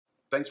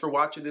Thanks for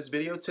watching this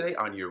video today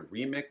on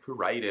uremic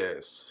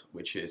pruritus,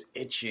 which is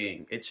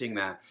itching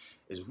that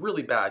is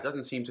really bad. It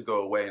doesn't seem to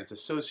go away, and it's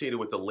associated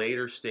with the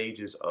later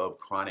stages of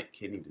chronic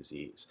kidney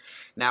disease.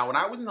 Now, when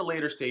I was in the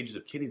later stages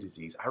of kidney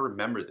disease, I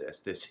remember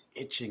this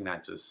itching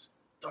that just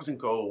doesn't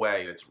go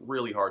away, and it's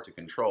really hard to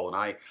control. And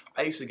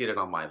I used to get it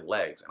on my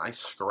legs, and I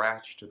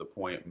scratched to the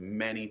point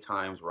many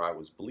times where I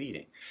was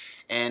bleeding.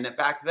 And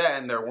back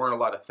then, there weren't a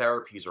lot of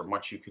therapies or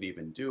much you could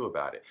even do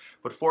about it.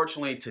 But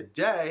fortunately,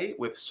 today,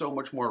 with so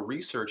much more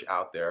research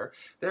out there,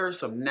 there are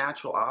some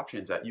natural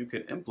options that you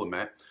can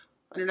implement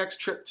on your next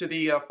trip to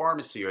the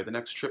pharmacy or the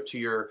next trip to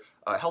your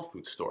health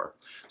food store.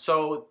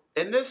 So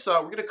in this,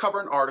 we're going to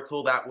cover an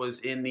article that was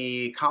in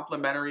the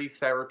Complementary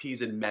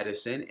Therapies in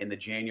Medicine in the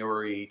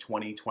January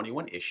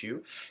 2021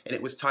 issue, and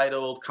it was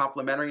titled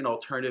Complementary and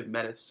Alternative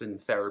Medicine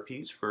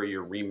Therapies for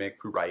Uremic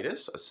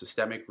Pruritus, a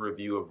Systemic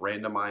Review of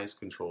Randomized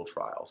Controlled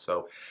Trials.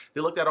 So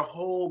they looked at a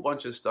whole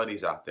bunch of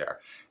studies out there,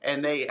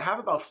 and they have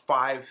about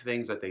 5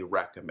 things that they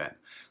recommend.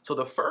 So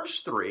the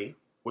first 3,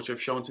 which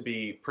have shown to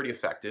be pretty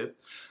effective,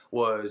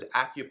 was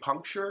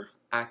acupuncture,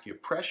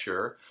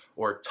 acupressure,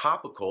 or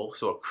topical,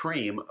 so a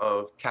cream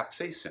of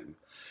capsaicin.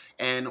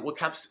 And what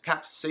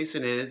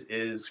capsaicin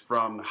is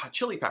from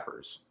chili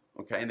peppers,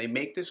 okay? And they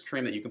make this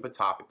cream that you can put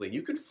topically.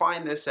 You can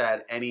find this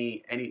at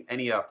any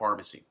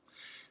pharmacy.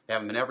 They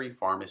have them in every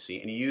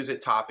pharmacy, and you use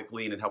it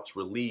topically, and it helps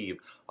relieve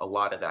a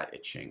lot of that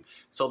itching.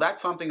 So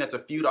that's something that's a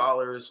few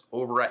dollars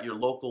over at your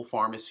local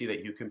pharmacy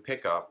that you can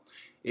pick up.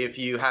 If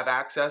you have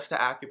access to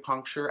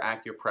acupuncture,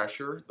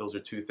 acupressure, those are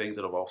 2 things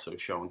that have also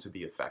shown to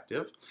be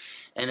effective.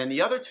 And then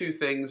the other 2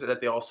 things that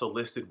they also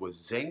listed was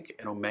zinc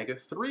and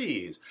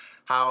omega-3s,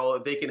 how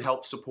they can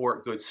help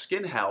support good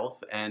skin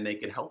health and they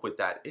can help with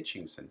that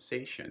itching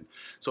sensation.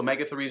 So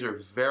omega-3s are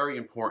very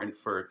important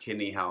for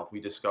kidney health.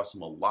 We discuss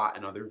them a lot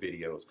in other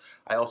videos.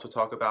 I also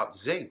talk about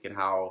zinc and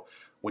how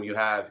when you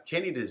have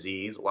kidney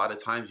disease, a lot of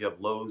times you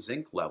have low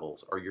zinc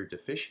levels or you're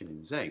deficient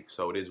in zinc.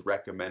 So it is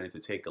recommended to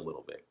take a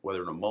little bit,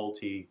 whether in a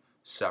multi,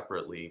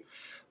 separately.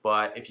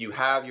 But if you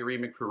have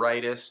uremic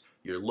pruritus,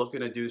 you're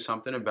looking to do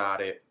something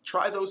about it,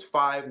 try those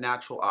 5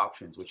 natural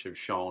options which have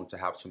shown to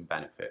have some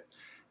benefit.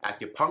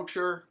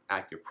 Acupuncture,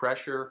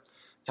 acupressure,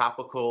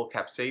 topical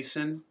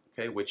capsaicin,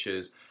 okay, which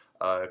is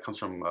comes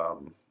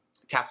from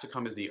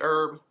capsicum is the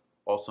herb,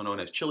 also known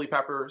as chili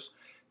peppers.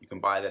 You can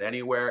buy that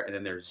anywhere. And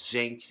then there's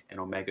zinc and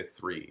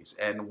omega-3s.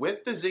 And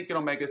with the zinc and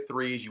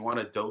omega-3s, you want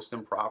to dose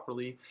them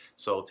properly.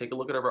 So take a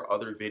look at our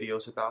other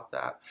videos about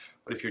that.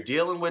 But if you're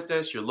dealing with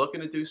this, you're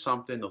looking to do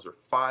something, those are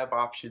 5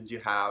 options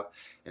you have,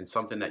 and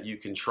something that you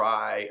can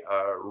try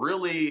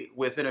really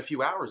within a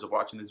few hours of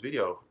watching this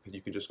video, because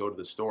you can just go to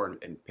the store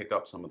and pick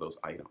up some of those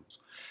items.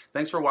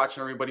 Thanks for watching,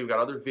 everybody. We've got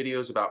other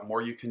videos about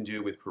more you can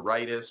do with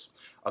pruritus,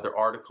 other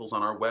articles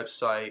on our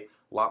website,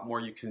 a lot more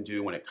you can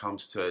do when it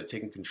comes to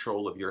taking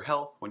control of your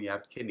health when you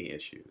have kidney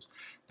issues.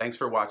 Thanks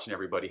for watching,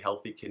 everybody.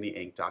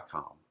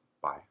 HealthyKidneyInc.com.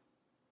 Bye.